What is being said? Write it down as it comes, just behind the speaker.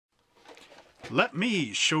let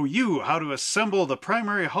me show you how to assemble the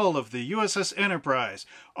primary hull of the USS Enterprise.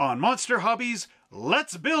 On Monster Hobbies,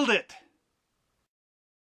 let's build it!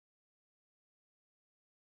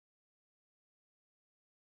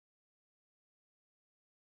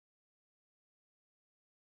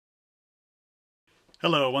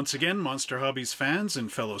 Hello once again, Monster Hobbies fans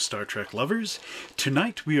and fellow Star Trek lovers.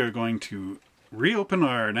 Tonight we are going to reopen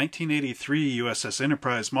our 1983 USS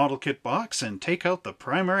Enterprise model kit box and take out the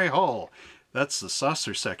primary hull. That's the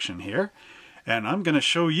saucer section here. And I'm going to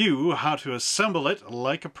show you how to assemble it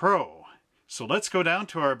like a pro. So let's go down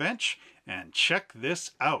to our bench and check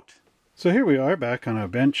this out. So here we are back on our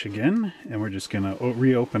bench again, and we're just going to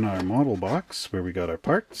reopen our model box where we got our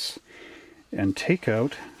parts and take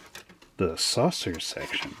out the saucer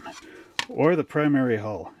section, or the primary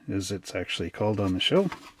hull as it's actually called on the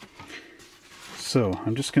show. So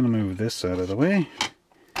I'm just going to move this out of the way.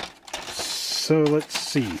 So let's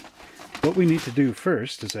see. What we need to do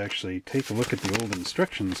first is actually take a look at the old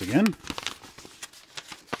instructions again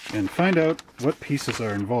and find out what pieces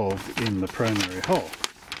are involved in the primary hull.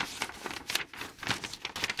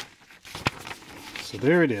 So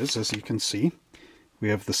there it is, as you can see. We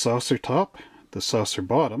have the saucer top, the saucer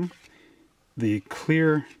bottom, the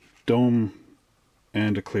clear dome,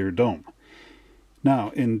 and a clear dome.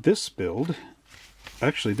 Now in this build,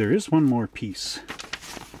 actually there is one more piece.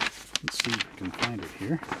 Let's see if I can find it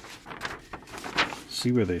here.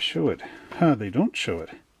 See where they show it. They don't show it.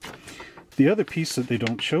 The other piece that they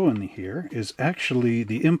don't show in here is actually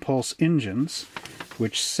the impulse engines,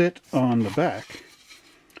 which sit on the back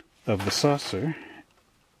of the saucer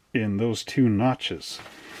in those two notches.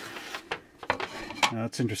 Now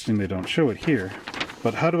it's interesting they don't show it here,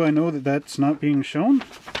 but how do I know that that's not being shown?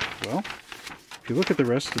 Well, if you look at the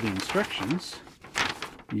rest of the instructions,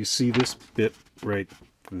 you see this bit right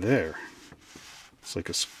there. It's like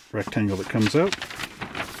a rectangle that comes out,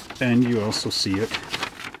 and you also see it,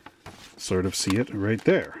 sort of see it right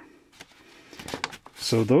there.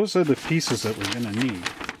 So those are the pieces that we're going to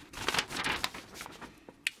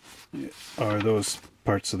need, are those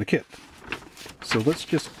parts of the kit. So let's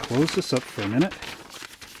just close this up for a minute.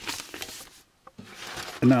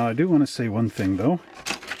 Now I do want to say one thing though.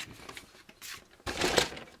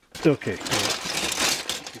 Okay, well,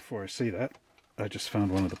 before I say that, I just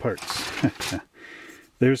found one of the parts.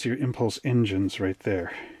 There's your impulse engines right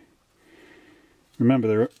there.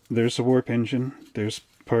 Remember, there's a warp engine, there's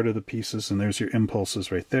part of the pieces, and there's your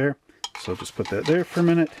impulses right there. So I'll just put that there for a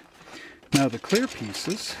minute. Now the clear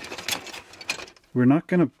pieces, we're not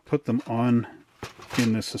going to put them on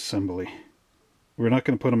in this assembly. We're not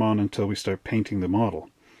going to put them on until we start painting the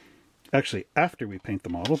model. Actually, after we paint the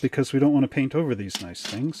model, because we don't want to paint over these nice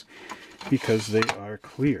things, because they are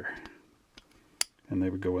clear. And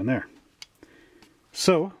they would go in there.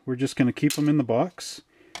 So, we're just going to keep them in the box,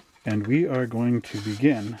 and we are going to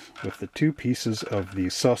begin with the two pieces of the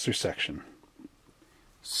saucer section.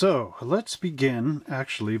 So, let's begin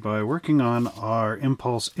actually by working on our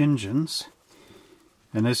impulse engines.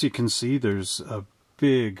 And as you can see, there's a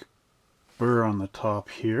big burr on the top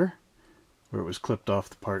here, where it was clipped off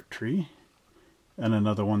the part tree, and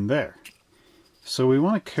another one there. So we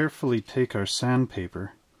want to carefully take our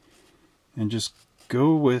sandpaper and just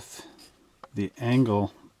go with the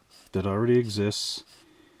angle that already exists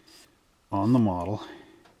on the model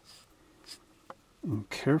and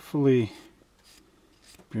carefully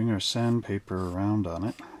bring our sandpaper around on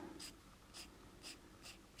it,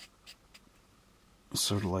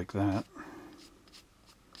 sort of like that,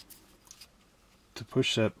 to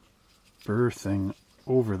push that burr thing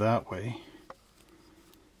over that way,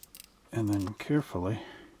 and then carefully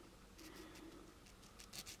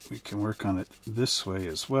we can work on it this way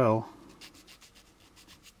as well.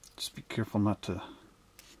 Just be careful not to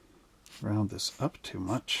round this up too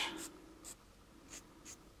much.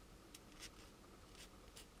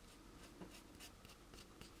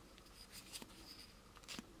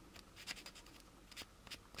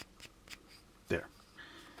 There.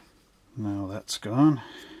 Now that's gone.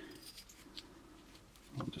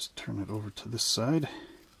 I'll just turn it over to this side.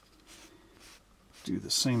 Do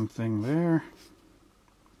the same thing there.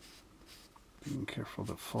 Being careful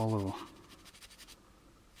to follow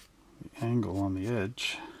the angle on the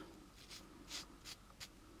edge.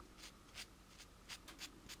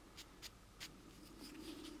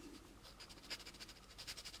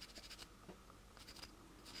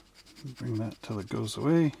 Bring that till it goes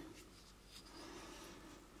away.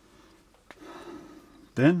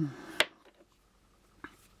 Then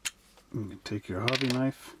you can take your hobby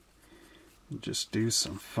knife and just do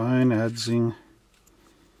some fine adzing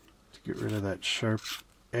to get rid of that sharp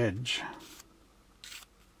edge.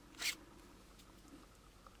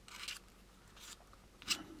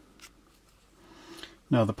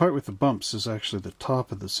 Now the part with the bumps is actually the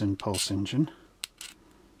top of this impulse engine.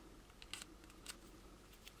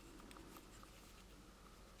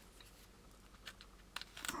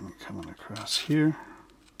 I'm coming across here.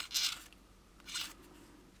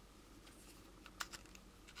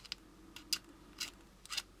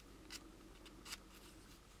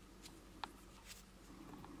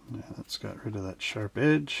 Yeah, that's got rid of that sharp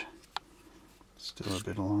edge. Still a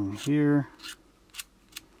bit along here.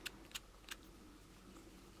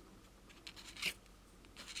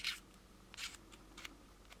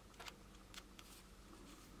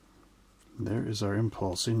 There is our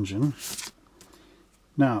impulse engine.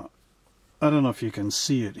 Now, I don't know if you can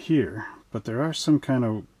see it here, but there are some kind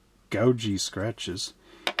of gougy scratches,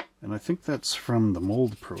 and I think that's from the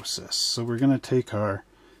mold process. So we're going to take our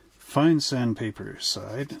fine sandpaper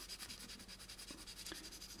side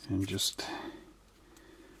and just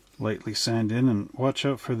lightly sand in, and watch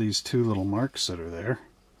out for these two little marks that are there.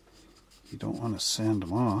 You don't want to sand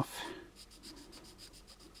them off,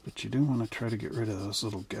 but you do want to try to get rid of those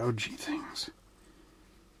little gougy things.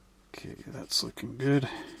 Okay, that's looking good.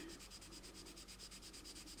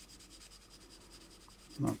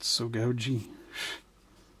 Not so gougy.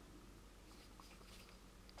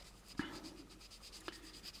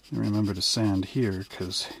 Remember to sand here,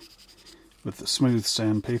 because with the smooth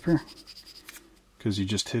sandpaper, because you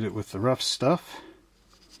just hit it with the rough stuff.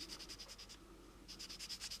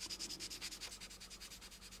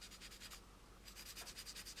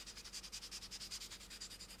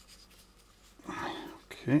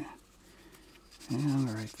 Okay, and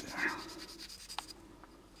right there.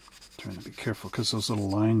 Trying to be careful because those little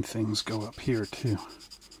line things go up here too.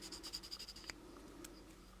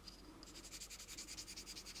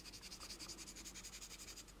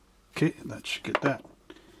 Okay, that should get that.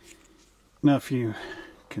 Now if you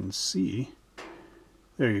can see,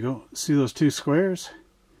 there you go. See those two squares?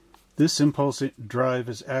 This impulse drive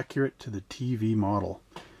is accurate to the TV model.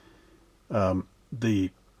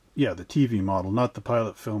 The TV model, not the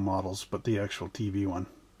pilot film models, but the actual TV one.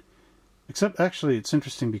 Except actually it's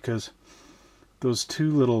interesting because those two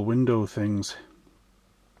little window things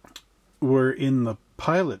were in the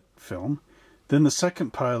pilot film. Then the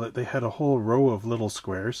second pilot, they had a whole row of little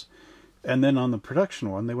squares. And then on the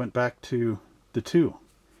production one, they went back to the two.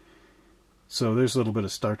 So there's a little bit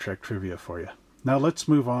of Star Trek trivia for you. Now let's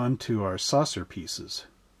move on to our saucer pieces.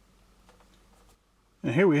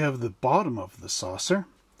 And here we have the bottom of the saucer.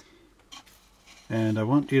 And I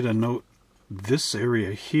want you to note this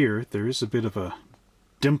area here. There is a bit of a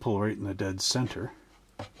dimple right in the dead center.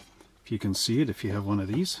 If you can see it, if you have one of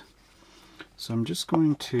these. So I'm just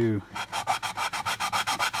going to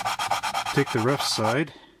take the rough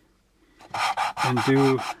side and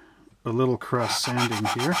do a little cross sanding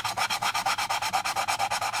here.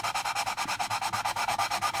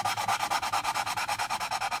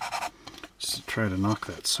 Just to try to knock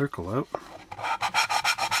that circle out.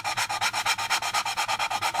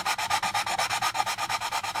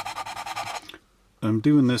 I'm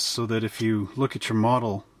doing this so that if you look at your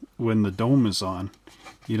model when the dome is on,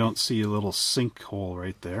 you don't see a little sink hole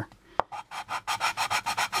right there.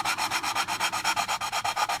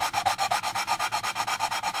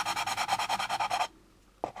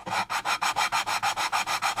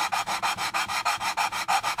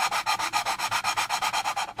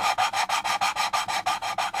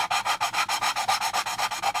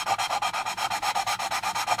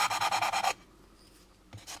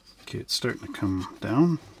 Okay, it's starting to come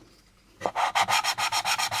down.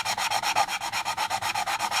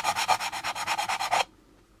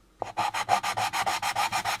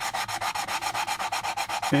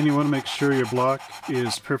 And you want to make sure your block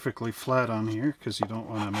is perfectly flat on here, because you don't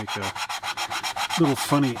want to make a little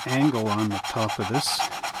funny angle on the top of this.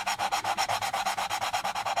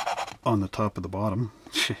 On the top of the bottom.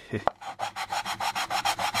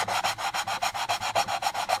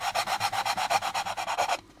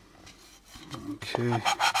 Okay.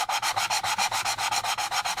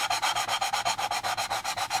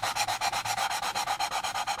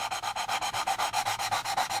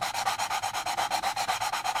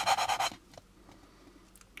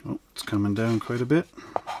 Oh, it's coming down quite a bit.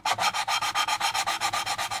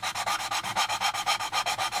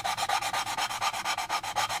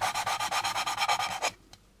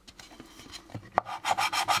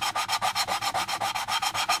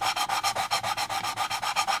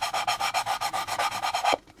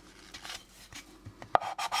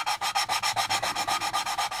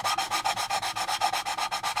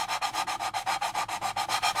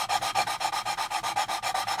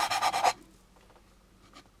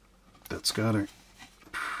 That's got her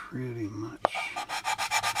pretty much.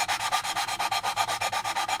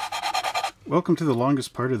 welcome to the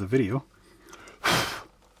longest part of the video.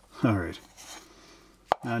 Alright,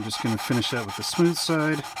 now I'm just going to finish that with the smooth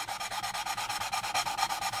side.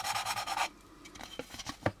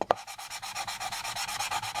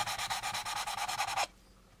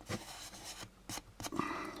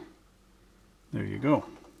 There you go.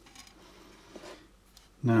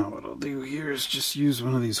 Now what I'll do here is just use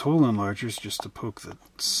one of these hole enlargers just to poke the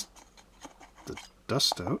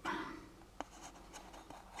dust out.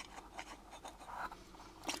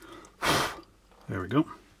 There we go.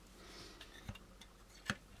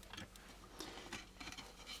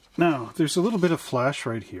 Now there's a little bit of flash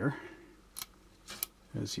right here,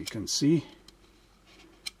 as you can see.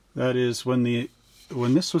 That is when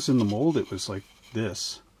this was in the mold, it was like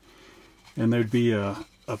this, and there'd be a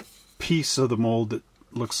piece of the mold that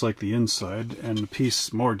looks like the inside and a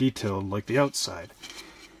piece more detailed like the outside,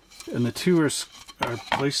 and the two are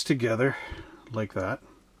placed together like that,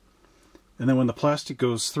 and then when the plastic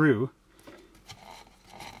goes through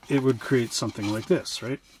it would create something like this,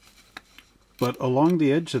 right? But along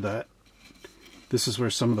the edge of that, this is where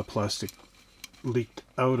some of the plastic leaked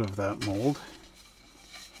out of that mold.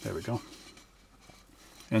 There we go.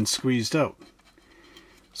 And squeezed out.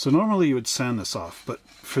 So normally you would sand this off, but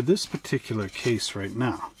for this particular case right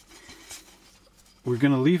now, we're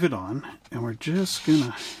going to leave it on, and we're just going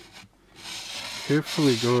to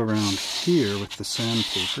carefully go around here with the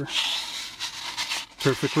sandpaper.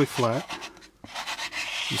 Perfectly flat.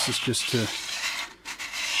 This is just to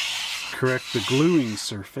correct the gluing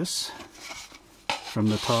surface from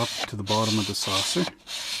the top to the bottom of the saucer.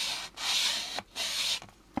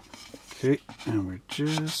 Okay, and we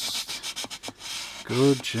just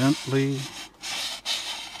go gently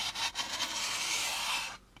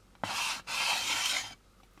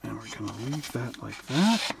and we're going to leave that like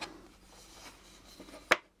that.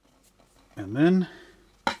 And then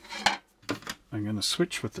I'm going to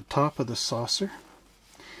switch with the top of the saucer.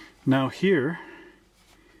 Now here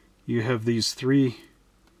you have these 3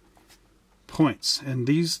 points, and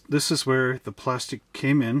this is where the plastic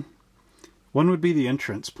came in. One would be the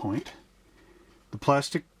entrance point. The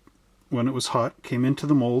plastic, when it was hot, came into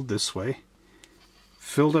the mold this way,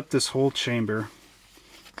 filled up this whole chamber,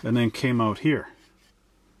 and then came out here.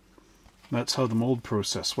 That's how the mold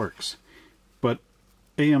process works. But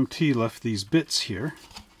AMT left these bits here,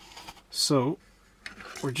 so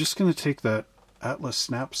we're just going to take that Atlas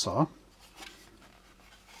snap saw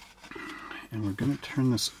and we're going to turn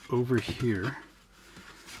this over here.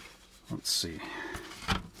 Let's see.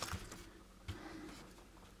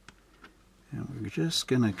 And we're just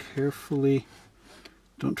going to carefully,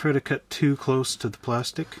 don't try to cut too close to the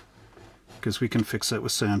plastic because we can fix that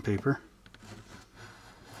with sandpaper.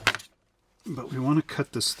 But we want to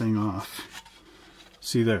cut this thing off.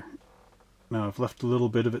 See there. Now I've left a little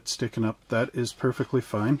bit of it sticking up. That is perfectly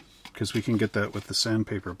fine because we can get that with the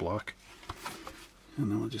sandpaper block. And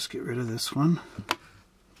then we'll just get rid of this one.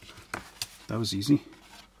 That was easy.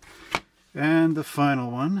 And the final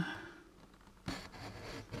one.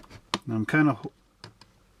 Now I'm kind of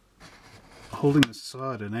holding the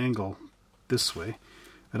saw at an angle this way.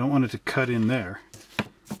 I don't want it to cut in there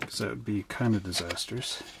because that would be kind of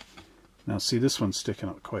disastrous. Now see, this one's sticking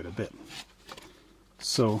out quite a bit.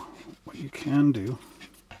 So what you can do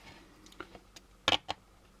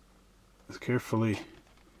is carefully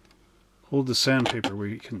hold the sandpaper where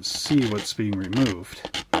you can see what's being removed.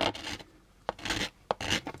 And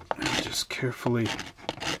just carefully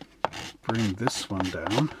bring this one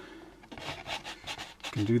down.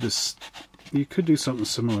 You can do this, you could do something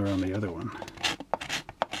similar on the other one.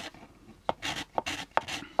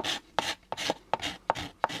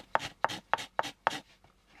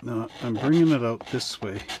 Now I'm bringing it out this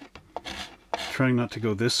way, trying not to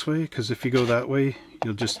go this way, because if you go that way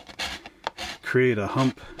you'll just create a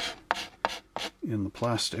hump in the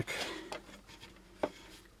plastic.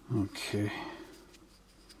 Okay.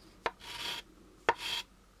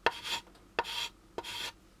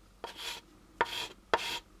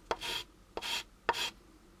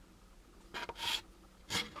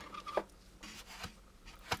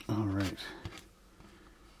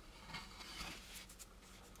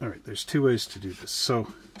 Alright, there's 2 ways to do this. So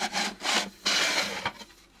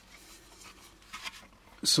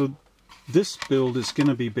this build is going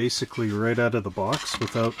to be basically right out of the box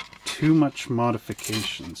without too much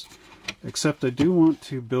modifications, except I do want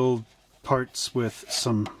to build parts with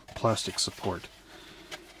some plastic support.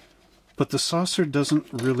 But the saucer doesn't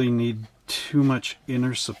really need too much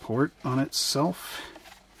inner support on itself,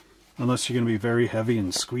 unless you're going to be very heavy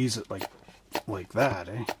and squeeze it like that,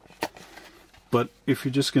 eh? But if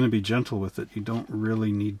you're just going to be gentle with it, you don't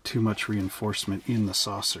really need too much reinforcement in the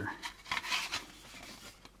saucer.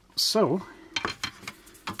 So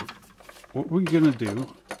what we're going to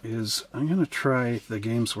do is I'm going to try the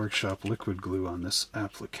Games Workshop liquid glue on this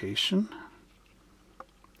application.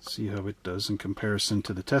 See how it does in comparison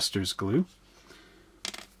to the tester's glue.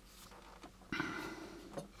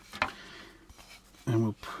 And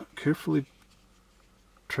we'll carefully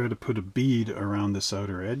try to put a bead around this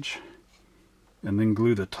outer edge and then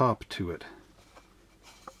glue the top to it.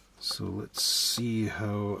 So let's see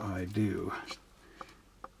how I do.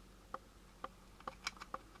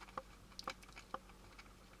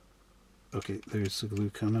 Okay, there's the glue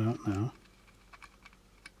coming out now.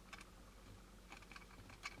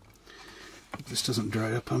 Hope this doesn't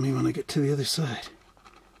dry up on me when I get to the other side.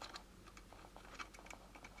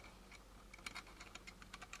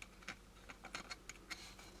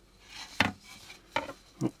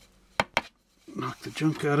 Oh, knock the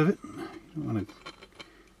junk out of it. You don't want to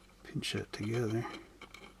pinch that together.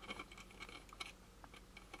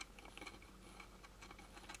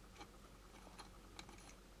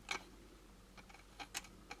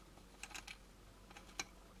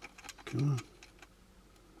 Come on.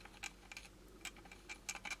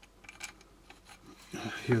 I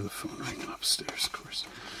hear the phone ringing upstairs, of course.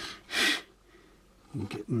 I'm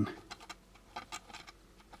getting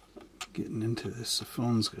into this. The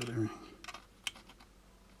phone's got to ring.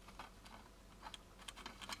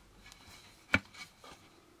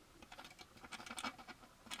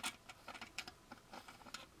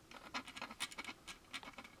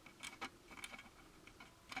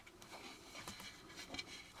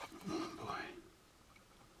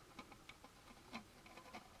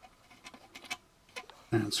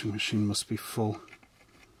 Answering machine must be full.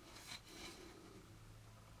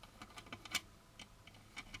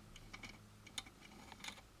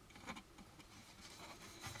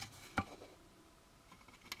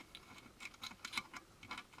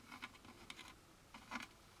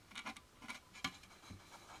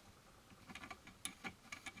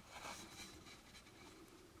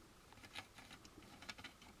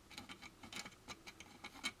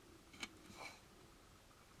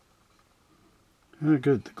 Oh,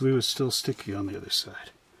 good. The glue is still sticky on the other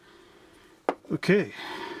side. Okay.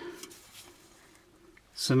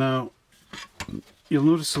 So now you'll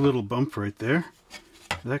notice a little bump right there.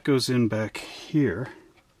 That goes in back here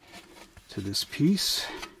to this piece.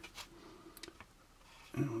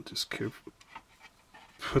 And I'll just carefully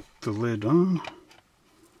put the lid on.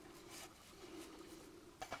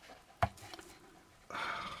 Of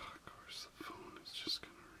course, the phone is just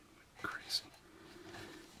going to ring like crazy.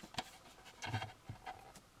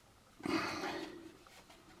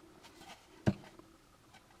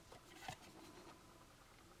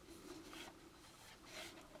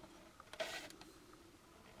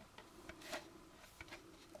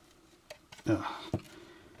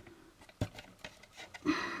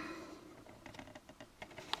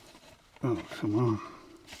 Oh, come on.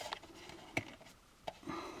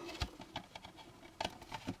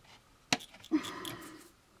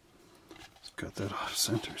 Just got that off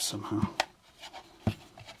center somehow.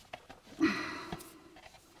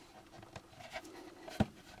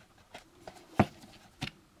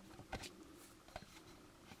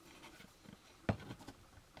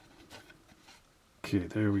 Okay,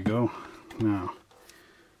 there we go. Now,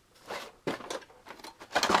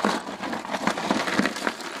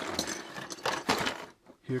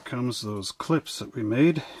 here comes those clips that we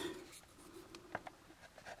made.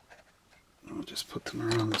 I'll just put them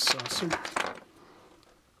around the saucer.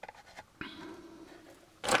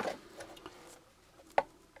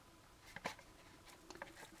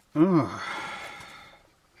 Oh.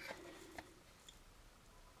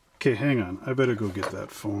 Okay, hang on. I better go get that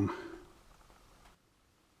phone.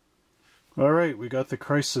 Alright, we got the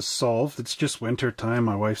crisis solved. It's just winter time.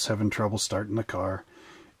 My wife's having trouble starting the car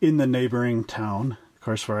in the neighboring town. Of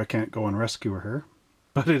course, where I can't go and rescue her.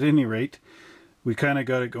 But at any rate, we kind of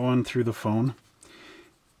got it going through the phone.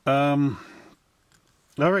 Alright,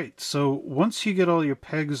 so once you get all your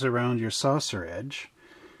pegs around your saucer edge,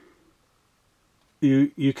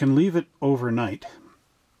 you can leave it overnight.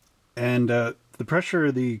 And the pressure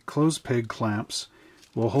of the clothes peg clamps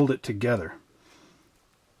will hold it together.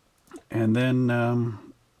 And then,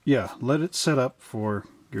 yeah, let it set up for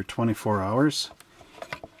your 24 hours.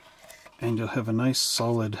 And you'll have a nice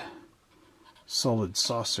solid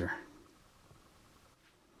saucer.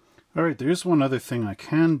 Alright, there's one other thing I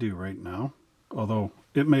can do right now, although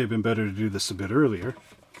it may have been better to do this a bit earlier.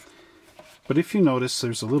 But if you notice,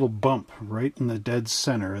 there's a little bump right in the dead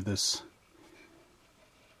center of this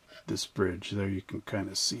bridge. There, you can kind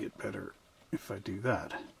of see it better if I do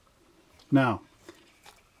that. Now,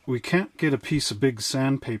 we can't get a piece of big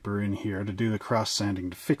sandpaper in here to do the cross sanding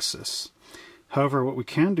to fix this. However, what we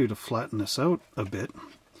can do to flatten this out a bit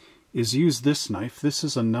is use this knife. This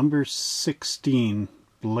is a number 16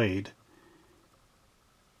 blade.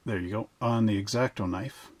 There you go, on the X-Acto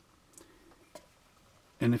knife.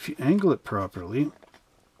 And if you angle it properly,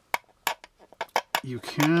 you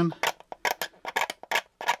can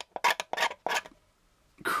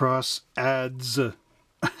cross adds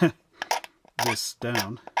this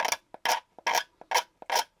down.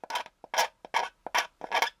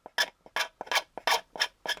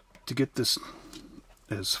 To get this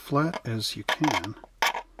as flat as you can.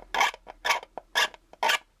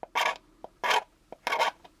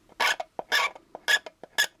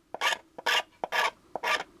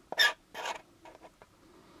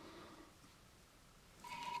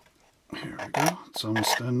 Here we go, it's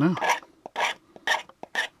almost done now.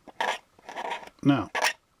 Now,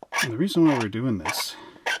 the reason why we're doing this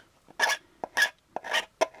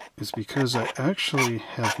is because I actually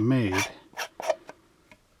have made,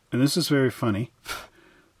 and this is very funny,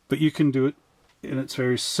 but you can do it and it's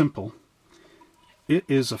very simple. It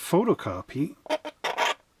is a photocopy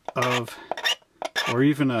of, or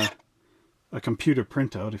even a computer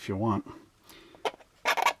printout if you want,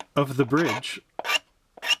 of the bridge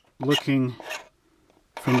looking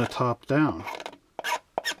from the top down.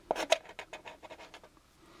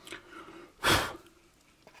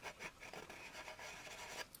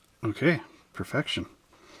 Okay, perfection.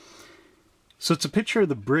 So it's a picture of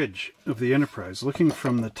the bridge of the Enterprise looking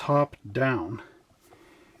from the top down,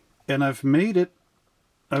 and I've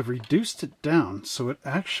reduced it down so it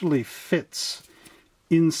actually fits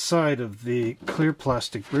inside of the clear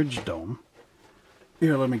plastic bridge dome.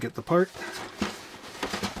 Here, let me get the part.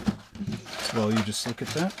 Well, you just look at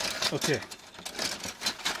that. Okay.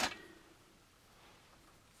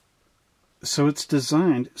 So it's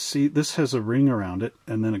designed, see, this has a ring around it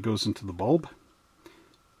and then it goes into the bulb.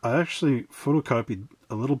 I actually photocopied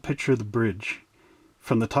a little picture of the bridge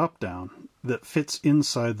from the top down that fits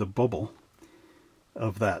inside the bubble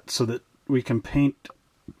of that, so that we can paint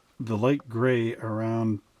the light gray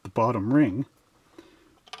around the bottom ring,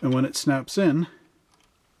 and when it snaps in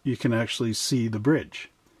you can actually see the bridge.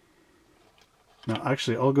 Now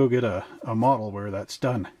actually I'll go get a model where that's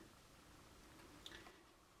done.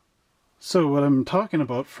 So what I'm talking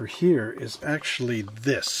about for here is actually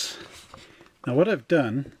this. Now what I've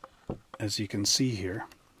done, as you can see here,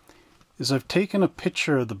 is I've taken a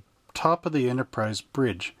picture of the top of the Enterprise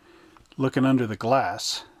bridge looking under the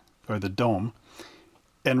glass, or the dome,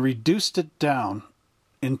 and reduced it down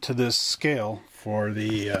into this scale for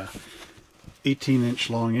the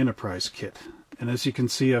 18-inch long Enterprise kit. And as you can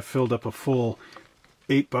see, I've filled up a full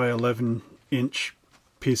 8 by 11 inch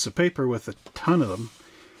piece of paper with a ton of them.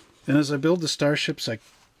 And as I build the starships, I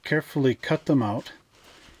carefully cut them out.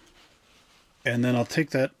 And then I'll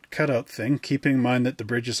take that cutout thing, keeping in mind that the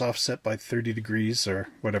bridge is offset by 30 degrees or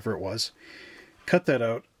whatever it was. Cut that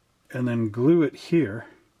out and then glue it here,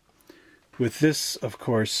 with this, of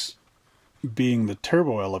course, being the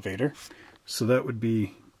turbo elevator. So that would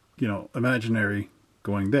be, you know, imaginary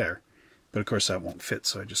going there. But of course that won't fit,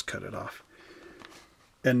 so I just cut it off.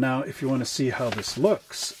 And now if you want to see how this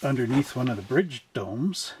looks underneath one of the bridge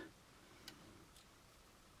domes,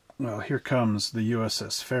 well, here comes the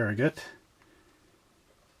U.S.S. Farragut.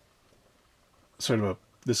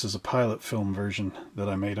 This is a pilot film version that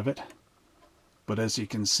I made of it. But as you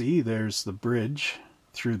can see, there's the bridge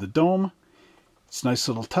through the dome. It's a nice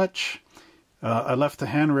little touch. I left the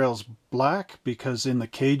handrails black because in the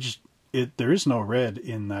cage there is no red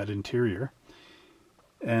in that interior.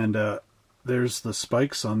 And there's the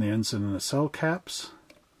spikes on the ends and the nacelle caps.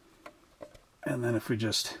 And then if we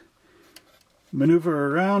just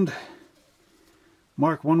maneuver around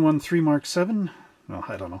Mark 113, Mark 7, well,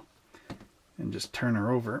 I don't know, and just turn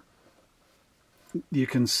her over, you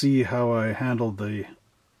can see how I handled the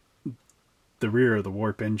rear of the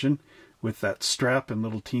warp engine with that strap and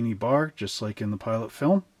little teeny bar, just like in the pilot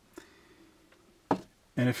film.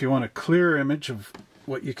 And if you want a clearer image of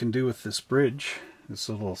what you can do with this bridge, this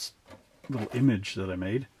little image that I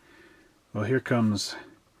made, well, here comes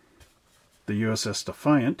the USS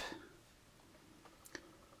Defiant.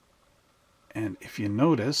 And if you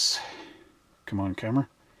notice, come on camera,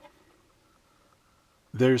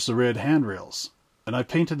 there's the red handrails. And I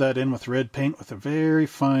painted that in with red paint with a very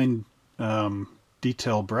fine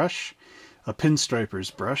detail brush, a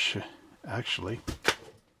pinstriper's brush, actually.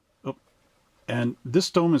 Oh, and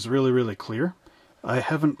this dome is really, really clear. I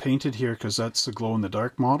haven't painted here because that's the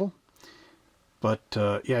glow-in-the-dark model. But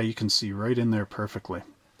yeah, you can see right in there perfectly.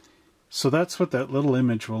 So that's what that little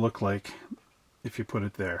image will look like if you put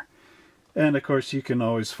it there. And of course you can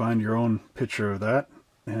always find your own picture of that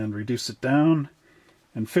and reduce it down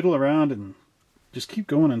and fiddle around and just keep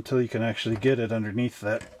going until you can actually get it underneath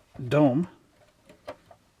that dome.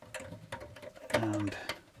 And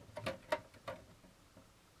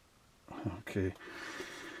okay.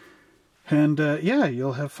 And yeah,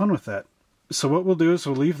 you'll have fun with that. So what we'll do is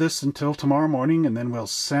we'll leave this until tomorrow morning and then we'll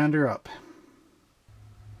sand her up.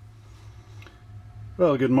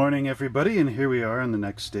 Well, good morning everybody, and here we are on the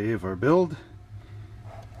next day of our build.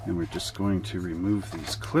 And we're just going to remove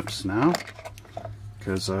these clips now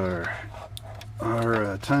because our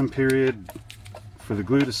time period for the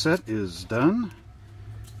glue to set is done.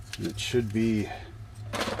 And it should be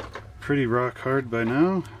pretty rock hard by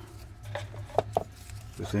now,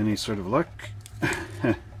 with any sort of luck.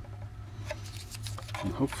 And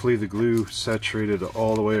hopefully the glue saturated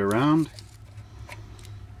all the way around.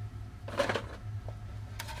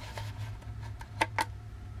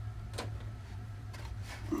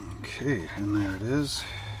 Okay, and there it is.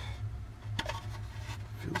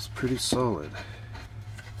 Feels pretty solid.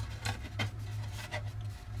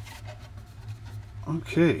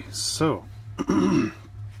 Okay, so I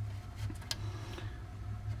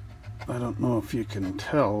don't know if you can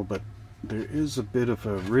tell, but there is a bit of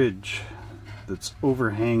a ridge that's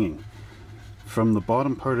overhanging from the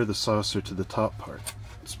bottom part of the saucer to the top part.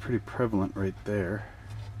 It's pretty prevalent right there.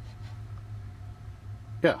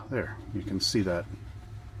 Yeah, there, you can see that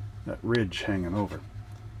ridge hanging over.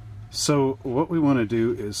 So what we want to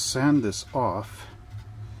do is sand this off,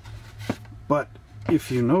 but if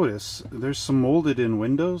you notice, there's some molded in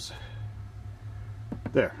windows.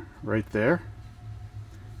 There, right there.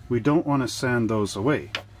 We don't want to sand those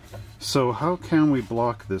away. So how can we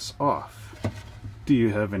block this off? Do you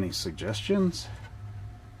have any suggestions?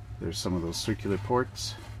 There's some of those circular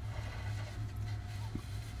ports.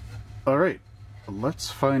 Alright,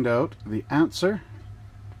 let's find out the answer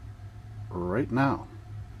right now.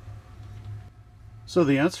 So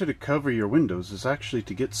the answer to cover your windows is actually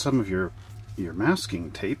to get some of your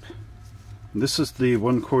masking tape. This is the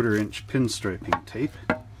 1/4 inch pinstriping tape.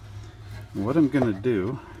 And what I'm going to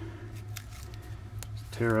do is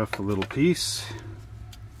tear off a little piece.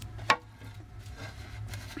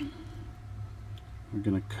 We're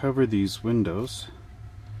going to cover these windows.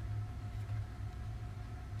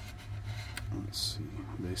 Let's see,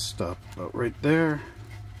 they stop about right there.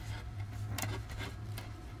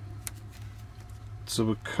 So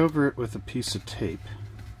we'll cover it with a piece of tape.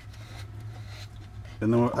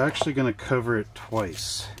 And then we're actually going to cover it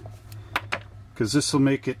twice, because this will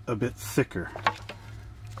make it a bit thicker.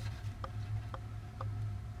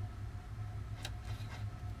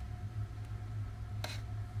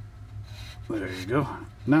 There you go.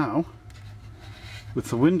 Now, with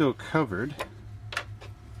the window covered,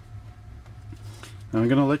 I'm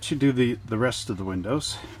going to let you do the rest of the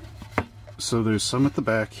windows. So there's some at the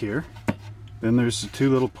back here. Then there's the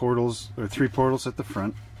 2 little portals, or 3 portals at the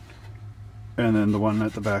front. And then the one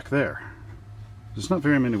at the back there. There's not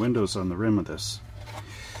very many windows on the rim of this.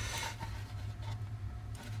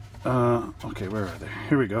 Okay, where are they?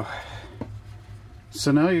 Here we go.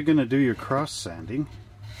 So now you're going to do your cross sanding.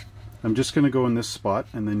 I'm just going to go in this spot,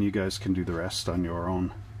 and then you guys can do the rest on your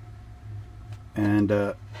own. And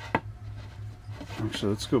actually,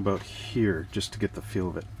 let's go about here just to get the feel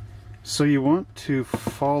of it. So you want to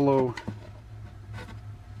follow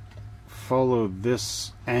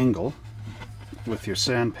this angle with your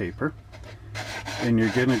sandpaper, and you're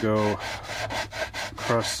going to go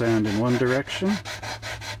cross sand in one direction,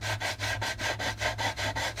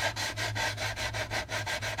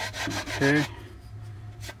 okay,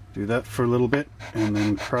 do that for a little bit, and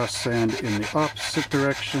then cross sand in the opposite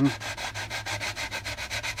direction,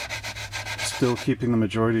 still keeping the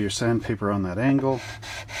majority of your sandpaper on that angle.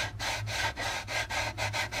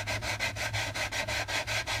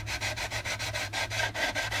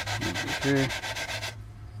 Okay.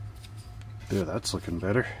 There, that's looking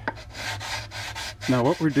better. Now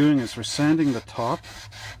what we're doing is we're sanding the top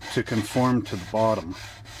to conform to the bottom,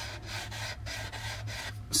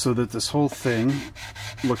 so that this whole thing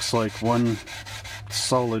looks like one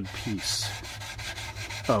solid piece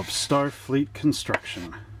of Starfleet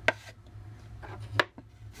construction.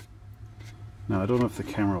 Now I don't know if the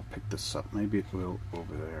camera will pick this up. Maybe it will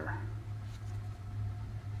over there.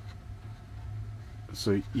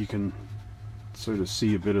 So you can sort of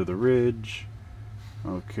see a bit of the ridge.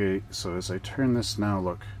 Okay, so as I turn this now,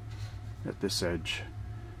 look at this edge.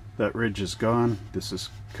 That ridge is gone. This is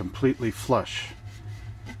completely flush.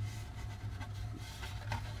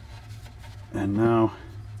 And now,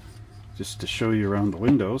 just to show you around the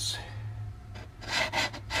windows,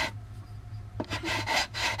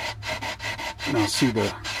 Now see,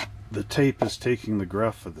 the tape is taking the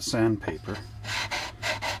gruff of the sandpaper,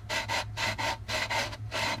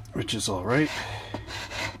 which is all right.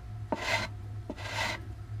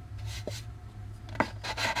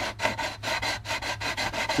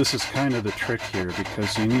 This is kind of the trick here,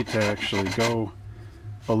 because you need to actually go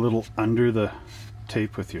a little under the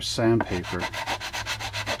tape with your sandpaper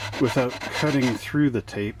without cutting through the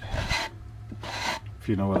tape, if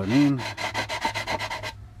you know what I mean,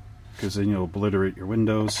 because then you'll obliterate your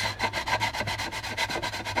windows.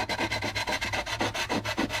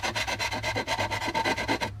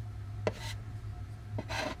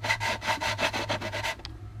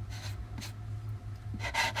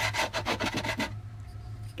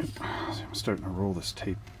 I'm starting to roll this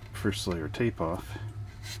tape, first layer tape off.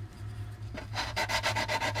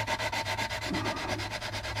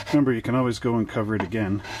 Remember, you can always go and cover it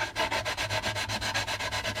again.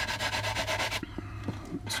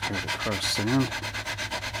 Let's try to cross sand.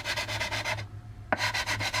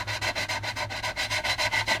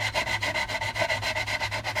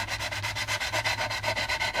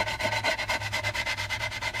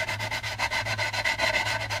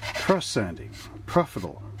 Cross sanding,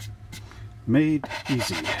 profitable, made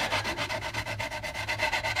easy.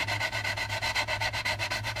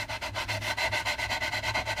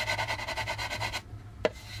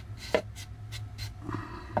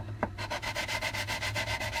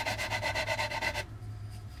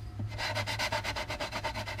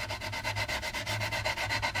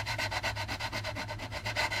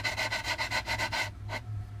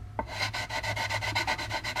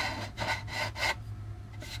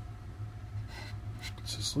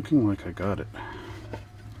 It's looking like I got it.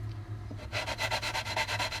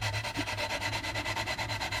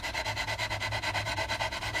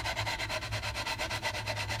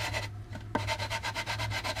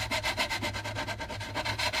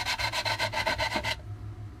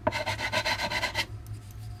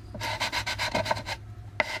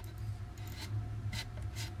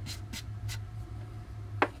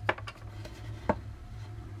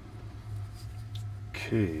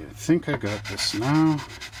 Okay, I think I got this now.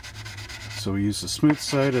 So we use the smooth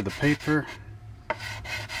side of the paper.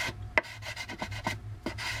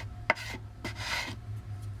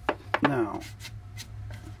 Now,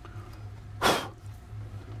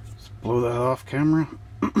 let's blow that off camera.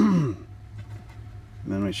 And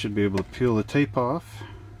then we should be able to peel the tape off.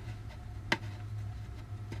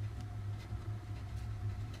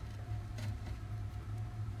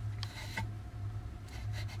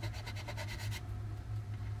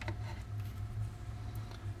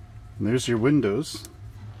 And there's your windows,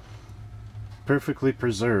 perfectly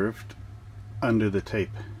preserved under the tape.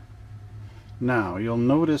 Now you'll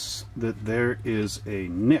notice that there is a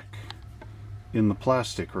nick in the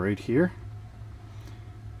plastic right here.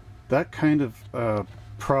 That kind of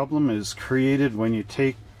problem is created when you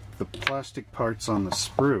take the plastic parts on the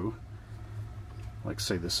sprue, like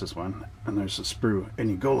say this is one, and there's a sprue, and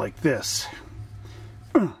you go like this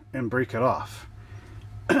and break it off.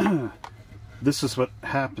 This is what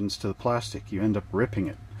happens to the plastic. You end up ripping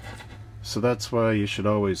it. So that's why you should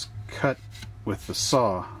always cut with the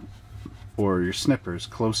saw or your snippers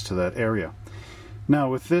close to that area.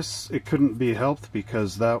 Now with this, it couldn't be helped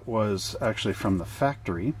because that was actually from the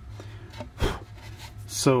factory.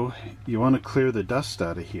 So you want to clear the dust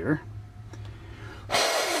out of here.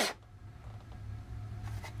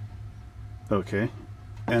 Okay,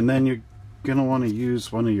 and then you're going to want to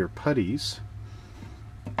use one of your putties.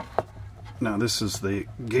 Now this is the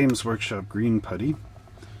Games Workshop green putty.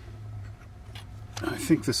 I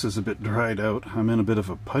think this is a bit dried out. I'm in a bit of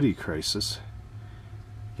a putty crisis.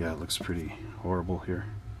 Yeah, it looks pretty horrible here.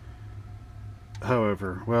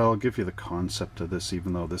 However, well, I'll give you the concept of this,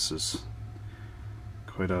 even though this is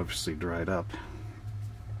quite obviously dried up.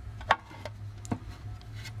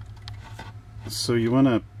 So you want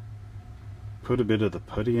to put a bit of the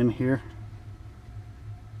putty in here.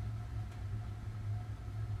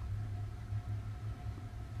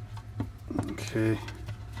 Okay,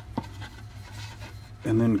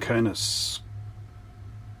 and then kind of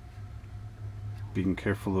being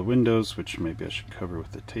careful of the windows, which maybe I should cover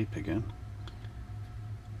with the tape again.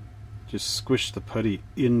 Just squish the putty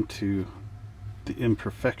into the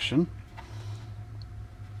imperfection.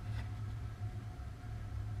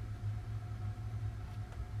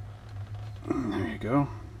 And there you go.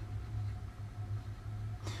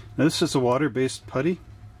 Now this is a water-based putty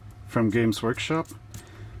from Games Workshop.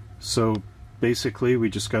 So basically we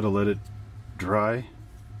just got to let it dry,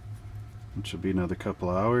 which will be another couple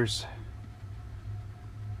of hours.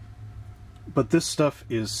 But this stuff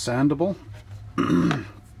is sandable.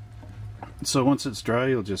 So once it's dry,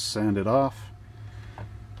 you'll just sand it off.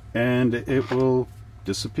 and it will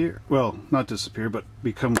disappear. Well, not disappear, but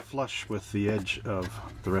become flush with the edge of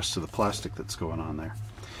the rest of the plastic that's going on there.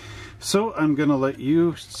 So I'm going to let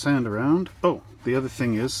you sand around. Oh, the other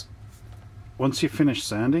thing is, once you finish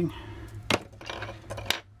sanding,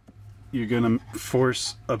 you're going to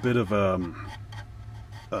force a bit of a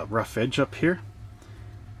rough edge up here.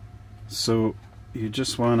 So you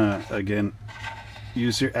just want to, again,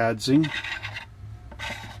 use your adzing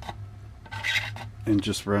and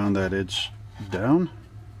just round that edge down.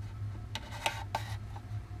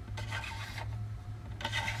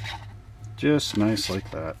 Just nice like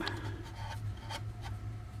that.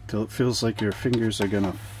 Till it feels like your fingers are going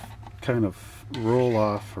to kind of roll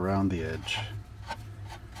off around the edge.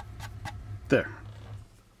 There.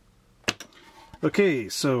 Okay,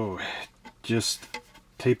 so just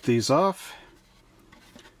tape these off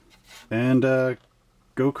and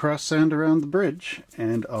go cross sand around the bridge,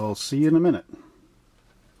 and I'll see you in a minute.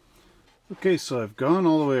 Okay, so I've gone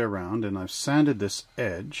all the way around and I've sanded this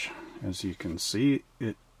edge. As you can see,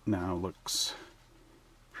 it now looks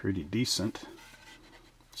pretty decent.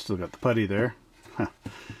 Still got the putty there.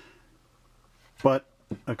 But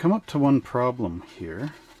I come up to one problem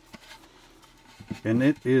here, and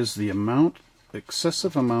it is the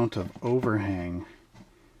excessive amount of overhang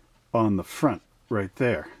on the front right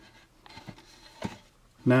there.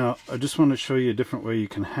 Now, I just want to show you a different way you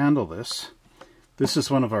can handle this. This is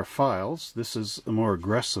one of our files. This is a more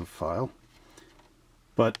aggressive file,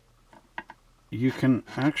 but you can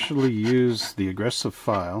actually use the aggressive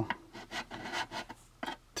file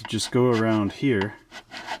to just go around here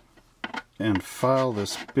and file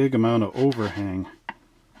this big amount of overhang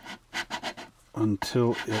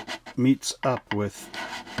until it meets up with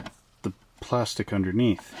the plastic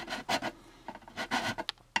underneath.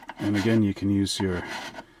 And again, you can use your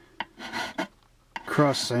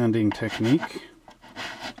cross sanding technique,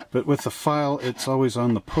 but with the file it's always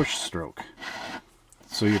on the push stroke,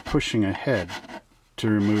 so you're pushing ahead to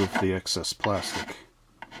remove the excess plastic.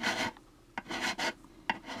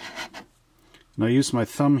 And I use my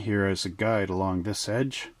thumb here as a guide along this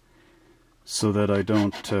edge so that I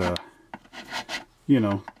don't you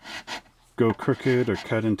know, go crooked or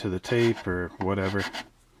cut into the tape or whatever.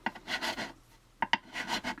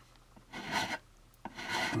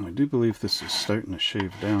 And I do believe this is starting to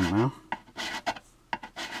shave down now,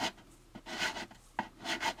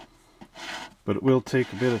 but it will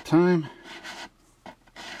take a bit of time.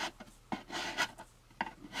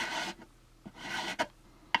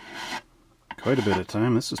 Quite a bit of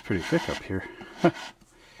time. This is pretty thick up here.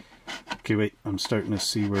 Okay, wait, I'm starting to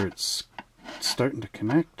see where it's starting to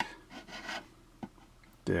connect.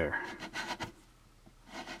 There.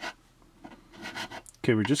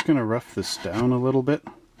 Okay, we're just going to rough this down a little bit.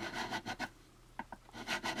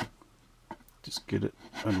 Just get it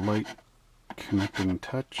a light connecting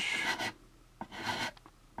touch.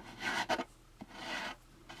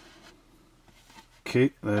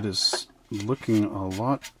 Okay, that is looking a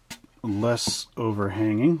lot less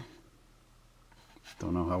overhanging.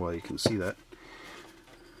 Don't know how well you can see that.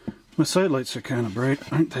 My side lights are kind of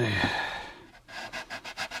bright, aren't they?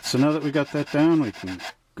 So now that we got that down, we can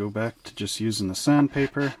go back to just using the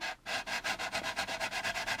sandpaper.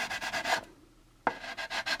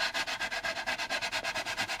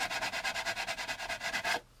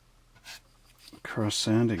 Cross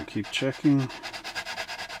sand and keep checking.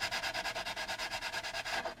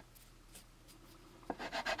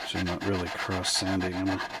 I'm not really cross sanding, am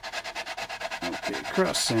I? Okay,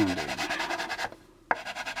 cross sanding.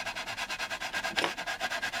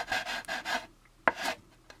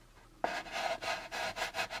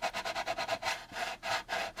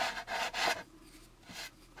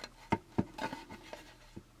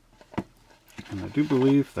 And I do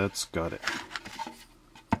believe that's got it.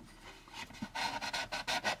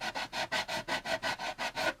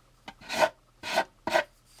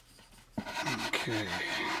 Okay.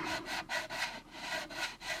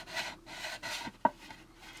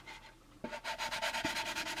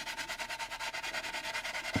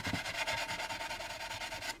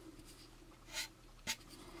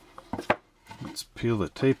 Let's peel the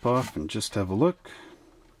tape off and just have a look.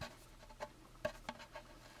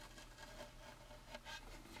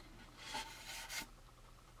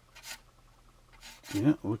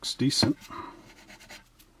 Yeah, it looks decent. A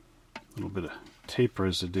little bit of tape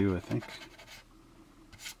residue, I think.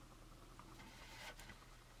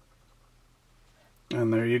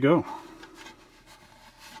 And there you go.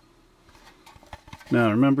 Now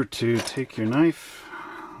remember to take your knife,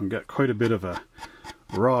 I've got quite a bit of a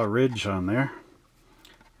raw ridge on there,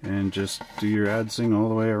 and just do your adzing all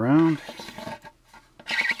the way around.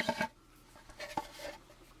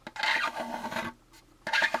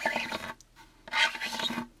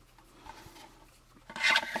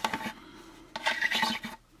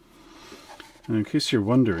 And in case you're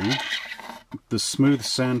wondering, the smooth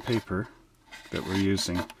sandpaper that we're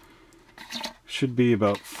using should be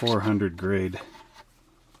about 400 grade.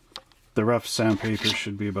 The rough sandpaper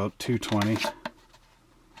should be about 220.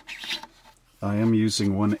 I am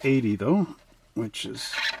using 180 though, which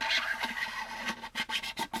is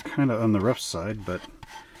kind of on the rough side, but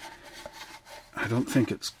I don't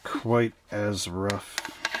think it's quite as rough.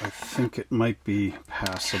 I think it might be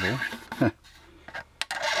passable.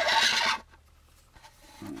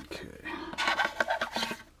 Okay.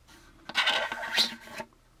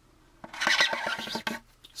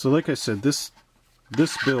 So like I said, this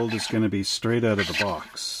build is going to be straight out of the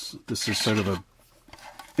box. This is sort of a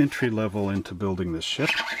entry level into building this ship.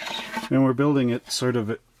 And we're building it sort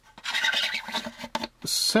of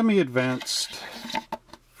semi-advanced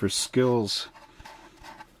for skills,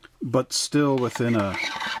 but still within a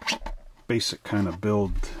basic kind of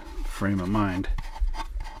build frame of mind.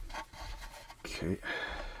 Okay.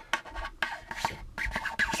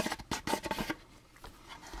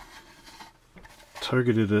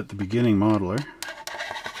 Targeted at the beginning modeler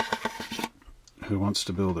who wants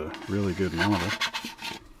to build a really good model.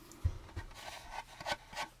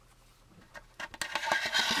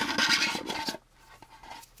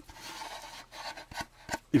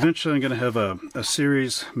 Eventually I'm going to have a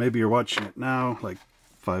series, maybe you're watching it now, like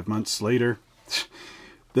 5 months later,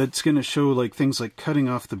 that's going to show like things like cutting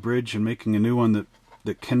off the bridge and making a new one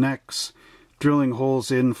that connects, drilling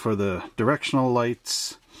holes in for the directional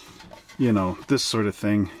lights, you know, this sort of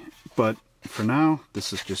thing. But for now,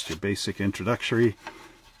 this is just your basic introductory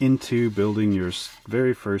into building your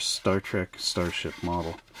very first Star Trek starship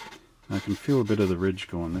model. I can feel a bit of the ridge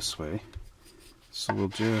going this way, so we'll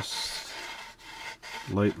just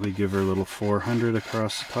lightly give her a little 400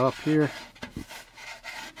 across the top here.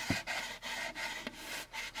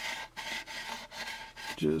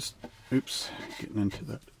 Just, oops, getting into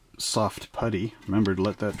that soft putty. Remember to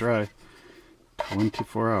let that dry.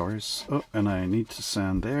 24 hours. Oh, and I need to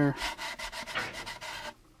sand there.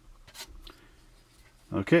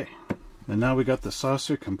 Okay, and now we got the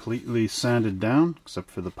saucer completely sanded down, except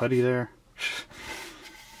for the putty there.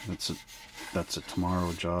 That's a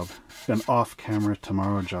tomorrow job. An off-camera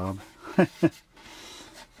tomorrow job.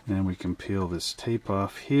 And we can peel this tape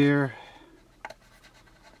off here.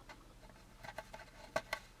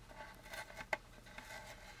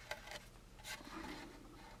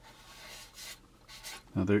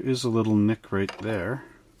 Now there is a little nick right there,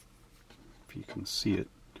 if you can see it.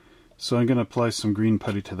 So I'm going to apply some green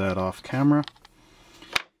putty to that off camera.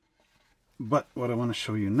 But what I want to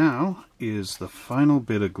show you now is the final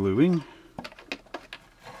bit of gluing.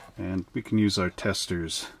 And we can use our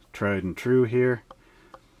testers, tried and true here.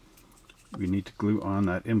 We need to glue on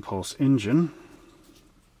that impulse engine.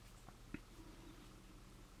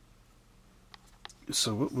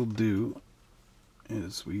 So what we'll do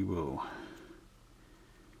is we will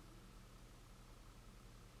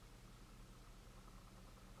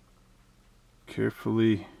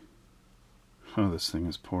carefully, oh, this thing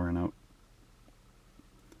is pouring out.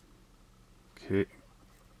 Okay,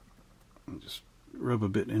 and just rub a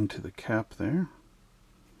bit into the cap there.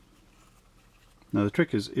 Now the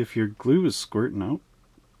trick is, if your glue is squirting out,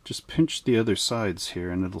 just pinch the other sides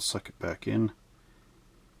here and it'll suck it back in.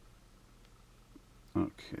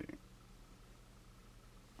 Okay.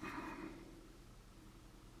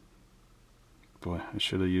 Boy, I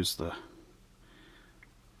should have used the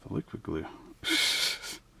liquid glue.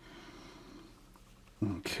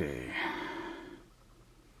 Okay.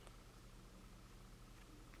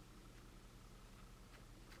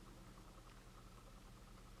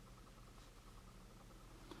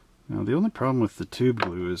 Now the only problem with the tube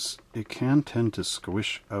glue is it can tend to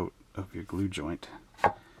squish out of your glue joint.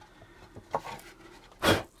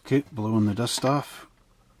 Okay, blowing the dust off.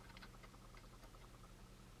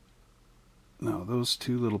 Now those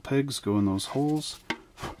two little pegs go in those holes,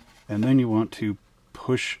 and then you want to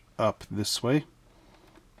push up this way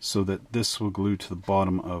so that this will glue to the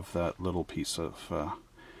bottom of that little piece of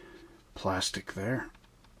plastic there.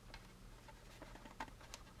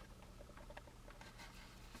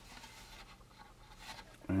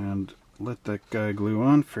 And let that guy glue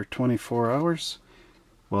on for 24 hours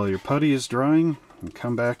while your putty is drying, and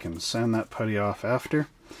come back and sand that putty off after.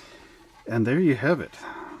 And there you have it.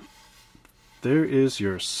 There is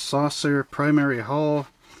your saucer primary hull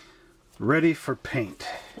ready for paint.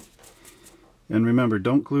 And remember,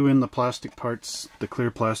 don't glue in the plastic parts, the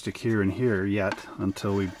clear plastic here and here yet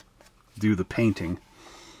until we do the painting,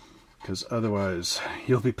 because otherwise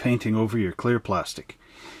you'll be painting over your clear plastic.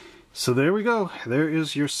 So there we go. There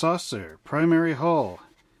is your saucer primary hull,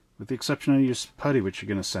 with the exception of your putty, which you're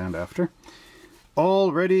going to sand after.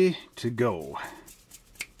 all ready to go.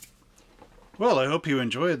 Well, I hope you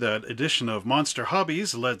enjoyed that edition of Monster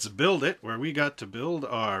Hobbies Let's Build It, where we got to build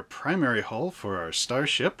our primary hull for our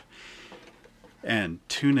starship. And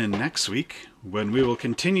tune in next week when we will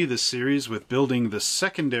continue this series with building the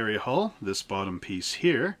secondary hull, this bottom piece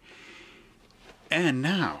here. And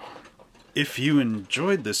now, if you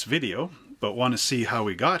enjoyed this video but want to see how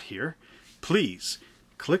we got here, please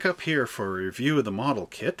click up here for a review of the model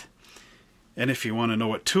kit. And if you want to know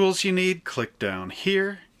what tools you need, click down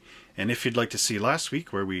here. And if you'd like to see last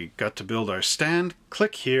week where we got to build our stand,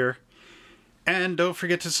 click here. And don't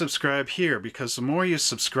forget to subscribe here, because the more you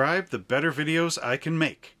subscribe, the better videos I can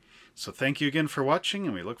make. So thank you again for watching,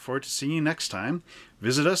 and we look forward to seeing you next time.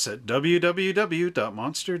 Visit us at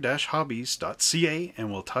www.monster-hobbies.ca,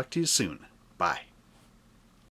 and we'll talk to you soon. Bye.